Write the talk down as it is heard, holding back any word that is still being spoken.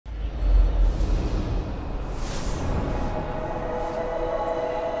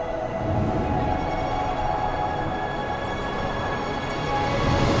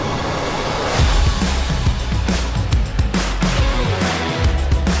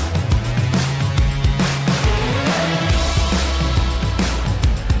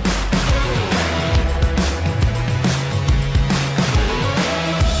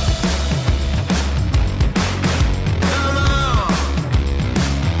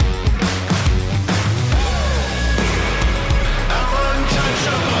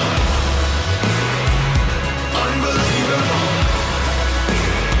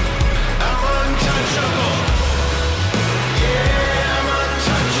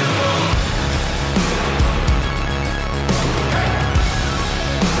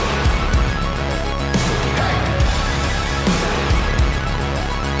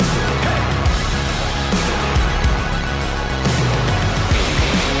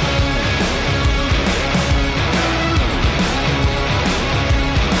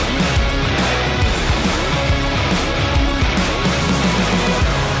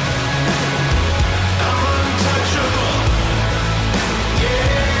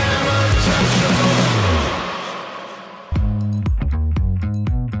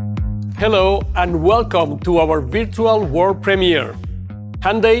Hello and welcome to our virtual world premiere.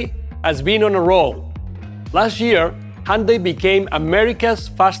 Hyundai has been on a roll. Last year, Hyundai became America's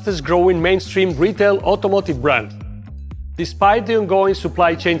fastest growing mainstream retail automotive brand. Despite the ongoing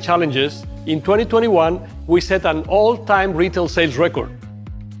supply chain challenges, in 2021, we set an all-time retail sales record.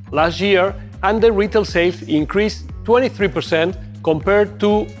 Last year, Hyundai retail sales increased 23% compared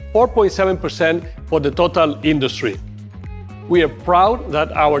to 4.7% for the total industry. We are proud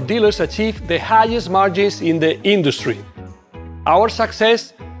that our dealers achieved the highest margins in the industry. Our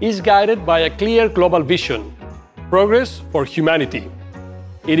success is guided by a clear global vision: progress for humanity.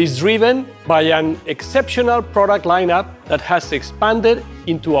 It is driven by an exceptional product lineup that has expanded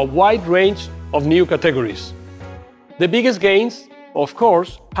into a wide range of new categories. The biggest gains, of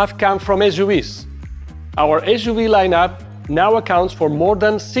course, have come from SUVs. Our SUV lineup now accounts for more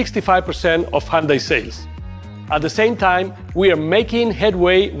than 65% of Hyundai sales. At the same time, we are making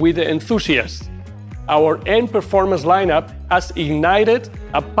headway with the enthusiasts. Our N-Performance lineup has ignited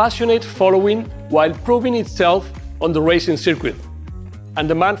a passionate following while proving itself on the racing circuit. And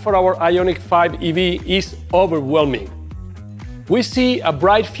demand for our Ioniq 5 EV is overwhelming. We see a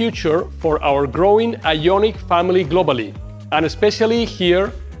bright future for our growing Ioniq family globally, and especially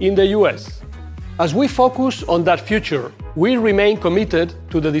here in the US. As we focus on that future, we remain committed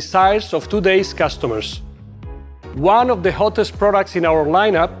to the desires of today's customers. One of the hottest products in our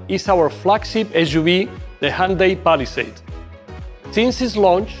lineup is our flagship SUV, the Hyundai PALISADE. Since its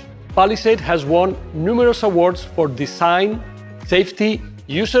launch, PALISADE has won numerous awards for design, safety,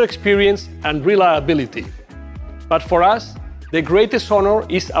 user experience, and reliability. But for us, the greatest honor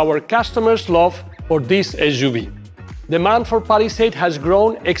is our customers' love for this SUV. Demand for PALISADE has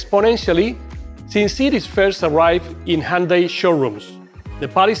grown exponentially since it first arrived in Hyundai showrooms. The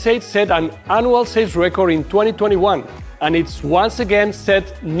PALISADE set an annual sales record in 2021, and it's once again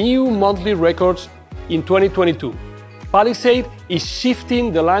set new monthly records in 2022. PALISADE is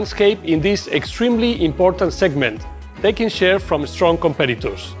shifting the landscape in this extremely important segment, taking share from strong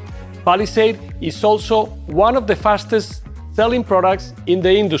competitors. PALISADE is also one of the fastest selling products in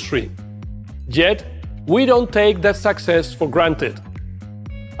the industry. Yet, we don't take that success for granted.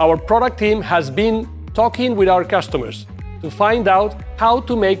 Our product team has been talking with our customers to find out how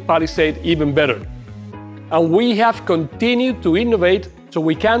to make PALISADE even better. And we have continued to innovate so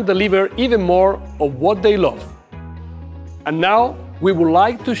we can deliver even more of what they love. And now, we would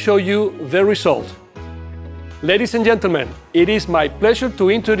like to show you the result. Ladies and gentlemen, it is my pleasure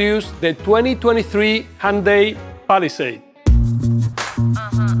to introduce the 2023 Hyundai PALISADE.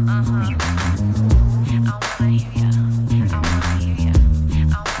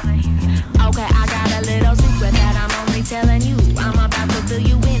 Telling you, I'm about to fill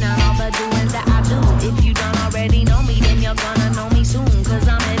you in on all the doings that I do. If you don't already know me, then you're gonna know me soon. Cause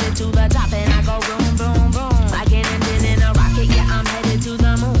I'm headed to the top and I go boom, boom, boom. Like an engine in a rocket, yeah, I'm headed to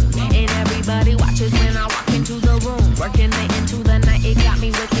the moon. And everybody watches when I walk into the room. Working late into the night, it got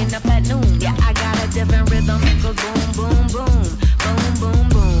me waking up at noon. Yeah, I got a different rhythm, it goes boom, boom, boom. Boom, boom,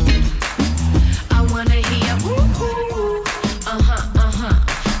 boom. I wanna hear woo-hoo. Uh-huh, uh-huh.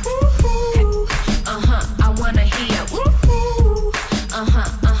 Woo-hoo. Uh-huh, I wanna hear.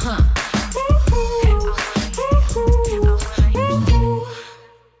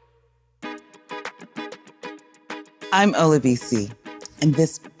 I'm Olabisi, and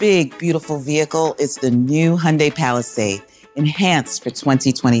this big, beautiful vehicle is the new Hyundai PALISADE, enhanced for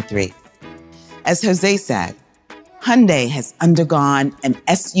 2023. As Jose said, Hyundai has undergone an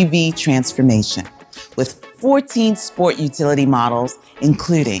SUV transformation with 14 sport utility models,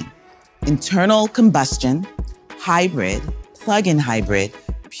 including internal combustion, hybrid, plug-in hybrid,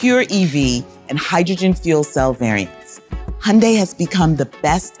 pure EV, and hydrogen fuel cell variants. Hyundai has become the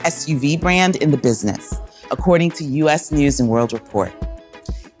best SUV brand in the business, according to US News & World Report.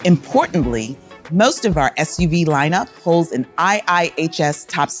 Importantly, most of our SUV lineup holds an IIHS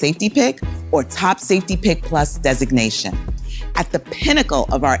Top Safety Pick or Top Safety Pick Plus designation. At the pinnacle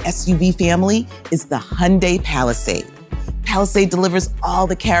of our SUV family is the Hyundai PALISADE. PALISADE delivers all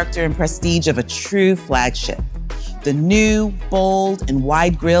the character and prestige of a true flagship. The new, bold, and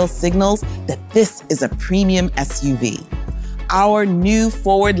wide grille signals that this is a premium SUV. Our new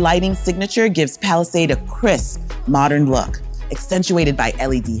forward lighting signature gives PALISADE a crisp, modern look, accentuated by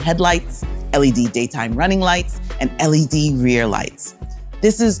LED headlights, LED daytime running lights, and LED rear lights.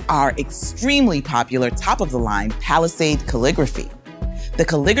 This is our extremely popular top-of-the-line PALISADE calligraphy. The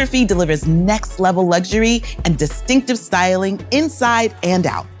calligraphy delivers next-level luxury and distinctive styling inside and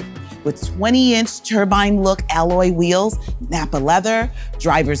out. With 20-inch turbine-look alloy wheels, Nappa leather,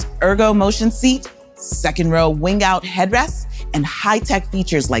 driver's ergo motion seat, second-row wing-out headrests, and high-tech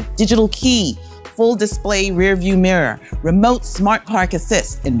features like digital key, full display rear view mirror, remote smart park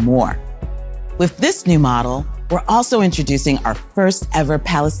assist, and more. With this new model, we're also introducing our first ever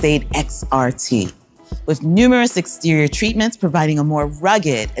Palisade XRT, with numerous exterior treatments providing a more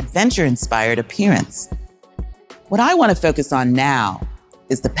rugged, adventure-inspired appearance. What I want to focus on now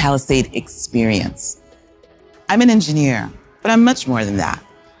is the Palisade experience. I'm an engineer, but I'm much more than that.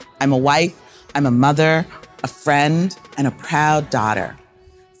 I'm a wife, I'm a mother, a friend, and a proud daughter.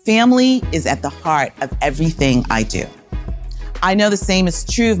 Family is at the heart of everything I do. I know the same is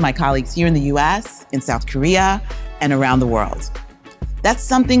true of my colleagues here in the US, in South Korea, and around the world. That's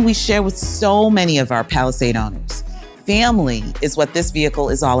something we share with so many of our Palisade owners. Family is what this vehicle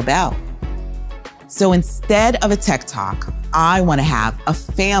is all about. So instead of a tech talk, I want to have a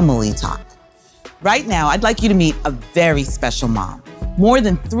family talk. Right now, I'd like you to meet a very special mom. More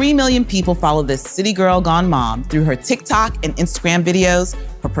than 3 million people follow this city girl gone mom through her TikTok and Instagram videos,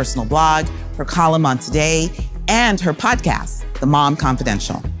 her personal blog, her column on Today, and her podcast, The Mom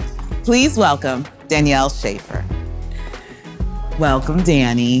Confidential. Please welcome Danielle Schaefer. Welcome,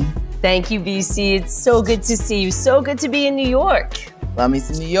 Danny. Thank you, BC. It's so good to see you. So good to be in New York. Love me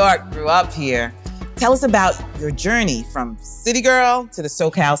some New York, grew up here. Tell us about your journey from city girl to the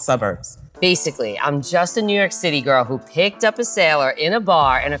SoCal suburbs. Basically, I'm just a New York City girl who picked up a sailor in a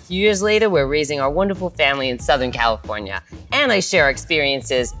bar, and a few years later, we're raising our wonderful family in Southern California. And I share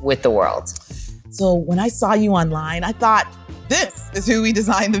experiences with the world. So when I saw you online, I thought, this is who we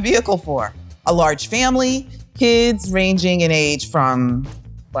designed the vehicle for. A large family, kids ranging in age from...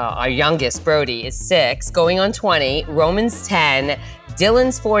 Well, our youngest, Brody, is 6, going on 20, Roman's 10,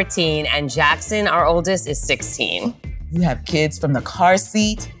 Dylan's 14, and Jackson, our oldest, is 16. You have kids from the car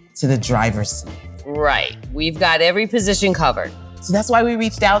seat to the driver's seat. Right. We've got every position covered. So that's why we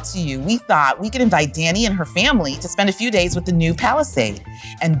reached out to you. We thought we could invite Danny and her family to spend a few days with the new Palisade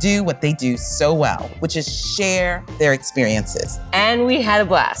and do what they do so well, which is share their experiences. And we had a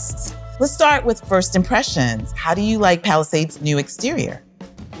blast. Let's start with first impressions. How do you like Palisade's new exterior?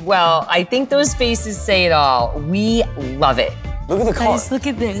 Well, I think those faces say it all. We love it. Look at the car. Guys, look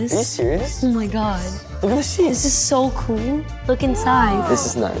at this. Are you serious? Oh my God. Look at the seats. This is so cool. Look inside. This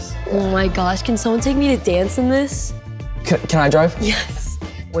is nice. Oh my gosh, can someone take me to dance in this? Can I drive? Yes.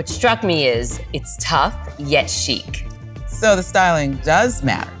 What struck me is it's tough yet chic. So the styling does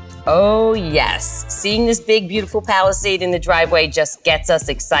matter. Oh yes, seeing this big beautiful Palisade in the driveway just gets us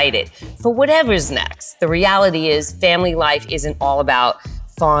excited for whatever's next. The reality is family life isn't all about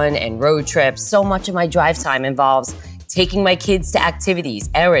fun and road trips. So much of my drive time involves taking my kids to activities,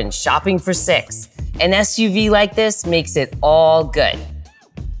 errands, shopping for 6. An SUV like this makes it all good.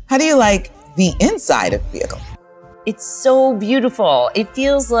 How do you like the inside of the vehicle? It's so beautiful. It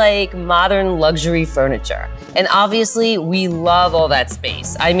feels like modern luxury furniture. And obviously, we love all that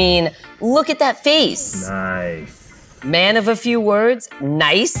space. I mean, look at that face. Nice. Man of a few words,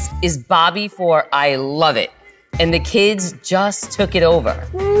 nice is Bobby for I love it. And the kids just took it over.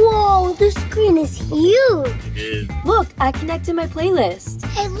 Whoa, the screen is huge. It is. Look, I connected my playlist.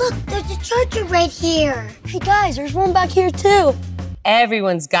 Hey, look, there's a charger right here. Hey guys, there's one back here too.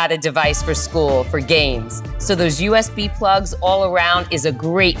 Everyone's got a device for school, for games. So those USB plugs all around is a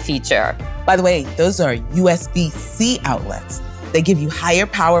great feature. By the way, those are USB-C outlets. They give you higher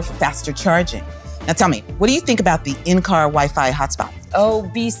power for faster charging. Now tell me, what do you think about the in-car Wi-Fi hotspot?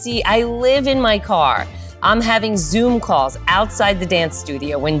 Oh, BC, I live in my car. I'm having Zoom calls outside the dance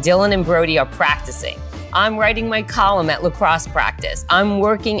studio when Dylan and Brody are practicing. I'm writing my column at lacrosse practice. I'm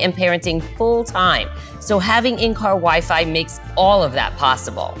working and parenting full time. So having in-car Wi-Fi makes all of that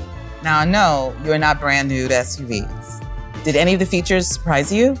possible. Now I know you're not brand new to SUVs. Did any of the features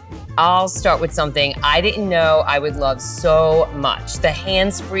surprise you? I'll start with something I didn't know I would love so much, the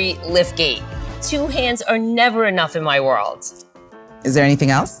hands-free liftgate. 2 hands are never enough in my world. Is there anything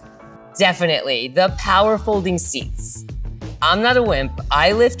else? Definitely, the power folding seats. I'm not a wimp.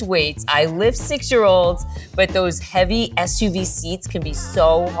 I lift weights, I lift 6-year-olds, but those heavy SUV seats can be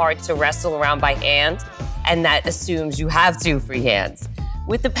so hard to wrestle around by hand, and that assumes you have 2 free hands.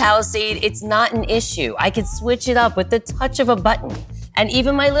 With the Palisade, it's not an issue. I can switch it up with the touch of a button, and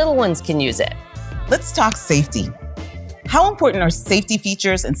even my little ones can use it. Let's talk safety. How important are safety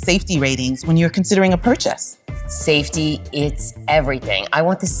features and safety ratings when you're considering a purchase? Safety, it's everything. I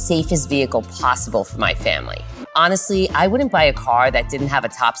want the safest vehicle possible for my family. Honestly, I wouldn't buy a car that didn't have a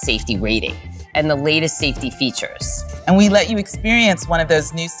top safety rating and the latest safety features. And we let you experience one of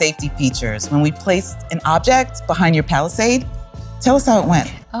those new safety features when we placed an object behind your Palisade. Tell us how it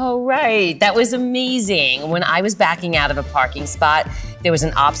went. Oh, right. That was amazing. When I was backing out of a parking spot, there was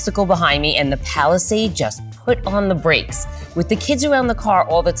an obstacle behind me and the Palisade just put on the brakes. With the kids around the car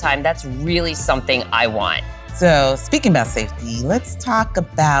all the time, that's really something I want. So speaking about safety, let's talk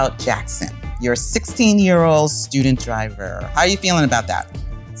about Jackson, your 16-year-old student driver. How are you feeling about that?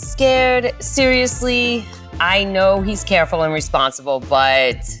 Scared? Seriously? I know he's careful and responsible,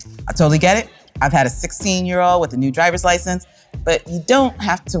 but... I totally get it. I've had a 16-year-old with a new driver's license, but you don't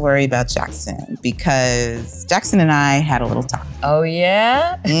have to worry about Jackson because Jackson and I had a little talk. Oh,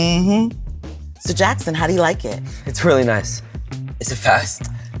 yeah? Mm-hmm. So Jackson, how do you like it? It's really nice. Is it fast?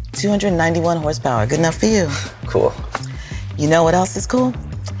 291 horsepower, good enough for you. Cool. You know what else is cool?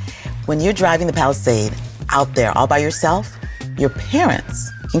 When you're driving the Palisade out there all by yourself, your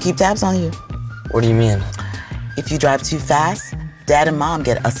parents can keep tabs on you. What do you mean? If you drive too fast, Dad and Mom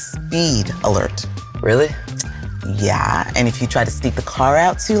get a speed alert. Really? Yeah, and if you try to sneak the car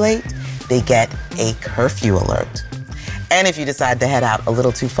out too late, they get a curfew alert. And if you decide to head out a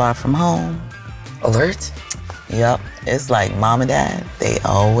little too far from home. Alert? Yep, it's like Mom and Dad, they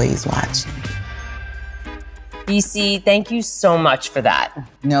always watching. BC, thank you so much for that.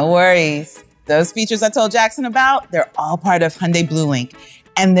 No worries. Those features I told Jackson about, they're all part of Hyundai Blue Link,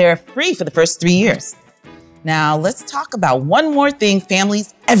 and they're free for the first 3 years. Now, let's talk about one more thing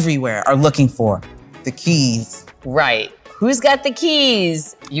families everywhere are looking for, the keys. Right. Who's got the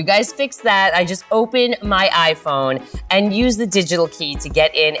keys? You guys fixed that. I just open my iPhone and use the digital key to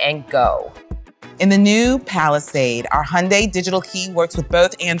get in and go. In the new Palisade, our Hyundai Digital Key works with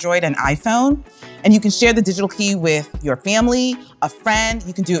both Android and iPhone, and you can share the digital key with your family, a friend,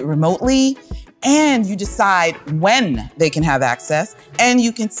 you can do it remotely, and you decide when they can have access, and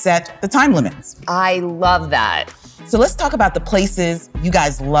you can set the time limits. I love that. So let's talk about the places you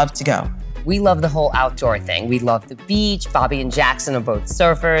guys love to go. We love the whole outdoor thing. We love the beach. Bobby and Jackson are both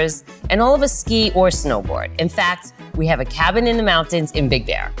surfers, and all of us ski or snowboard. In fact, we have a cabin in the mountains in Big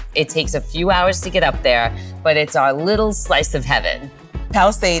Bear. It takes a few hours to get up there, but it's our little slice of heaven.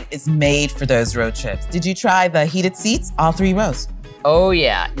 Palisade is made for those road trips. Did you try the heated seats, all 3 rows? Oh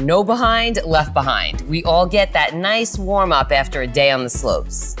yeah, no behind, left behind. We all get that nice warm up after a day on the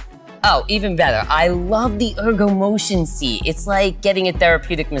slopes. Oh, even better, I love the ergo motion seat. It's like getting a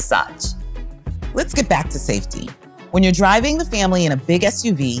therapeutic massage. Let's get back to safety. When you're driving the family in a big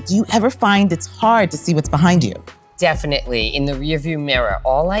SUV, do you ever find it's hard to see what's behind you? Definitely. In the rearview mirror,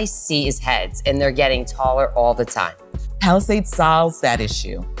 all I see is heads, and they're getting taller all the time. Palisade solves that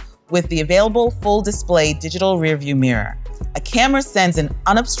issue with the available full display digital rearview mirror. A camera sends an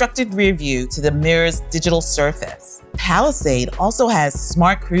unobstructed rear view to the mirror's digital surface. Palisade also has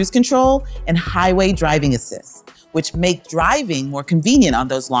smart cruise control and highway driving assist, which make driving more convenient on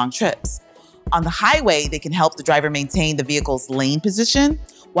those long trips. On the highway, they can help the driver maintain the vehicle's lane position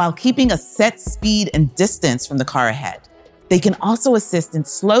while keeping a set speed and distance from the car ahead. They can also assist in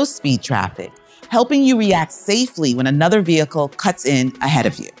slow speed traffic, helping you react safely when another vehicle cuts in ahead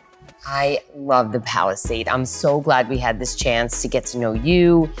of you. I love the Palisade. I'm so glad we had this chance to get to know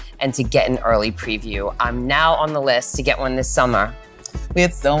you and to get an early preview. I'm now on the list to get one this summer. We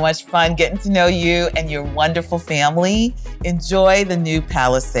had so much fun getting to know you and your wonderful family. Enjoy the new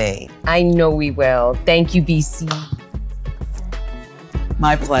Palisade. I know we will. Thank you, BC.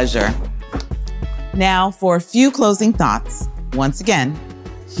 My pleasure. Now for a few closing thoughts. Once again,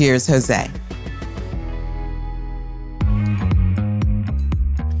 here's Jose.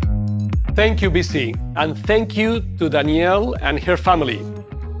 Thank you, BC, and thank you to Danielle and her family.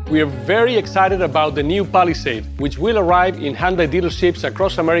 We are very excited about the new Palisade, which will arrive in Hyundai dealerships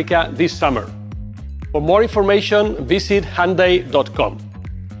across America this summer. For more information, visit Hyundai.com.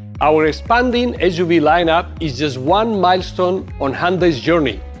 Our expanding SUV lineup is just one milestone on Hyundai's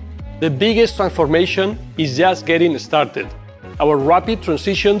journey. The biggest transformation is just getting started, our rapid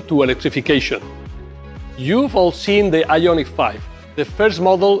transition to electrification. You've all seen the Ioniq 5, the first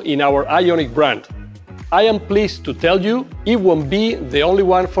model in our Ioniq brand. I am pleased to tell you it won't be the only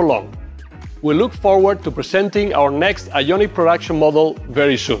one for long. We look forward to presenting our next Ioniq production model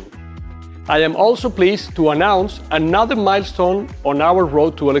very soon. I am also pleased to announce another milestone on our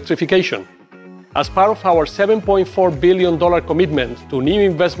road to electrification. As part of our $7.4 billion commitment to new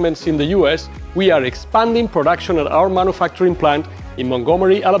investments in the US, we are expanding production at our manufacturing plant in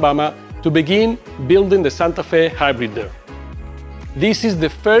Montgomery, Alabama, to begin building the Santa Fe hybrid there. This is the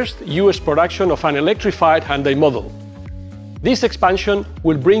first US production of an electrified Hyundai model. This expansion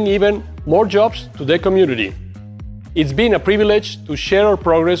will bring even more jobs to the community. It's been a privilege to share our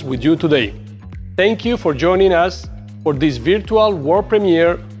progress with you today. Thank you for joining us for this virtual world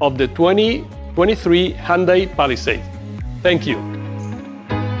premiere of the 2023 Hyundai Palisade. Thank you.